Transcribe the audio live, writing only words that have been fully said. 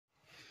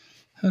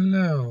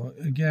Hello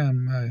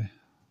again, my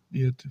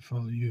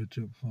beautiful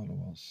YouTube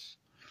followers.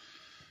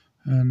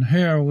 And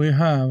here we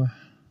have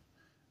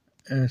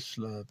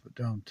Eslöv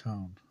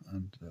downtown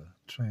and the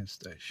train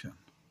station.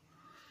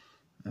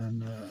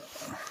 And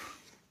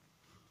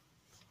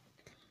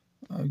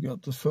I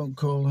got the phone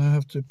call. I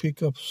have to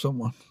pick up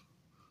someone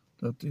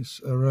that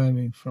is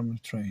arriving from the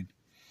train.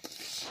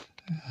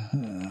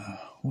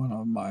 One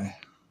of my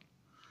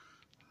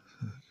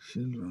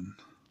children.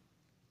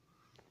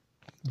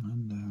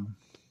 And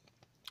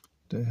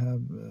they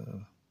have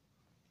a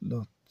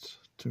lot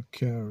to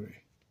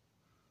carry,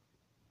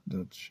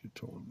 that she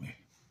told me.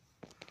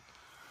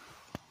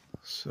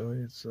 So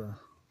it's a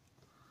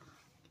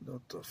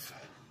lot of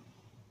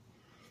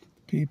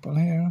people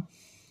here.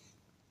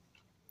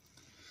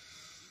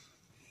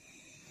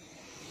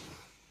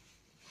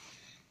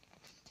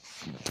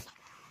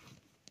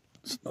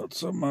 It's not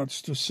so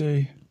much to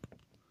see.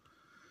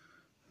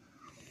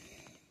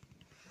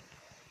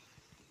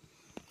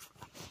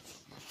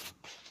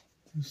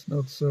 It's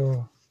not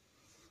so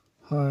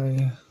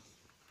high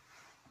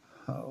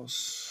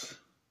house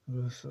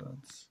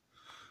residence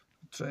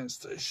train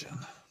station.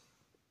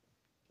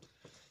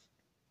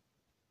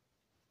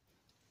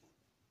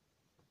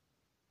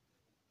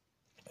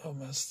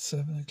 Almost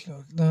 7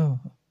 o'clock. No,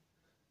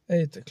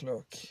 8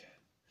 o'clock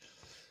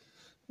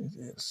it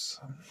is.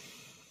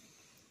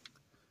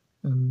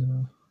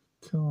 And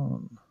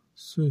Khan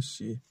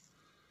Sushi.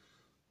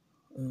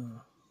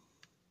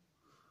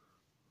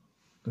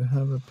 They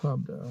have a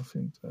pub there. I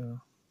think they are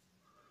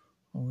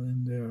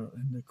in there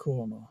in the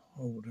corner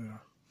over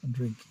there and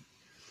drinking.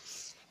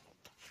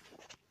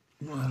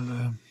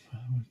 Well,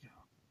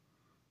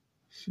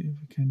 see if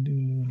we can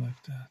do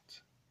like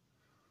that.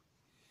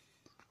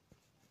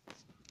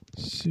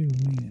 Zoom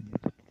in.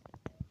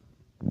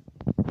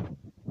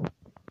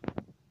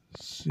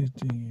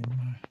 Sitting in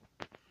my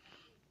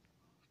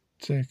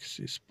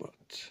taxi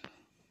spot.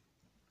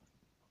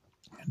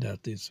 And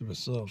that is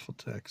reserved for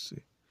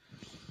taxi.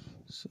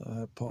 So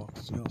I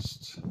parked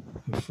just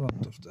in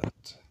front of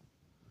that.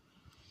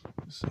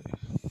 You see.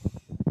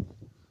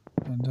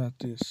 And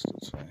that is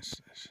the train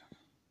station.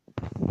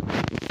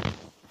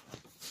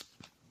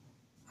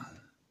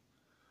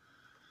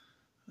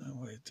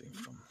 I'm waiting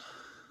for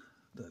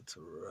that to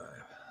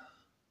arrive.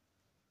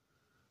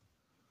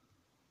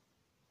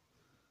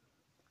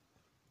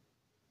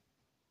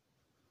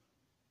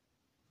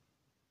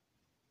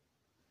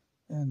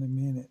 Any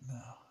minute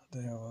now,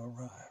 they will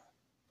arrive.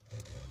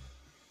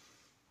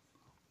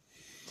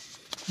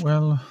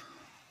 Well,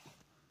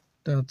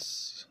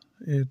 that's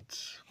it,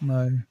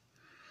 my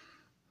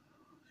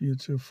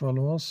YouTube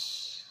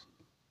followers.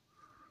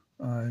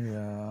 I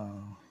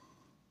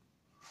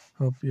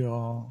hope you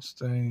are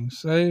staying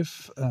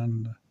safe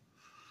and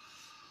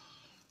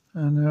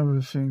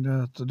everything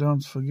that.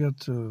 Don't forget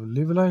to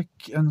leave a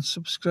like and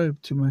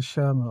subscribe to my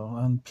channel,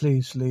 and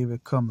please leave a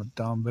comment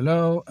down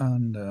below.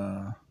 And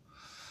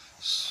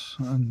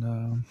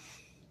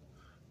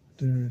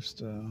there is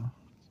the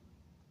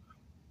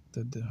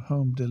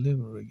home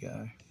delivery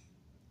guy,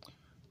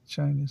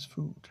 Chinese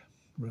food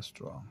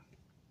restaurant.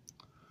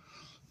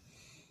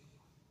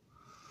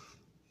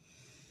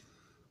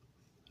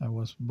 I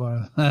was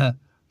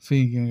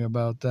thinking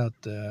about that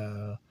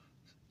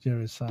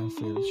Jerry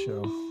Seinfeld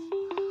show.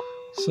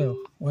 So,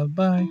 well,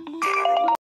 bye.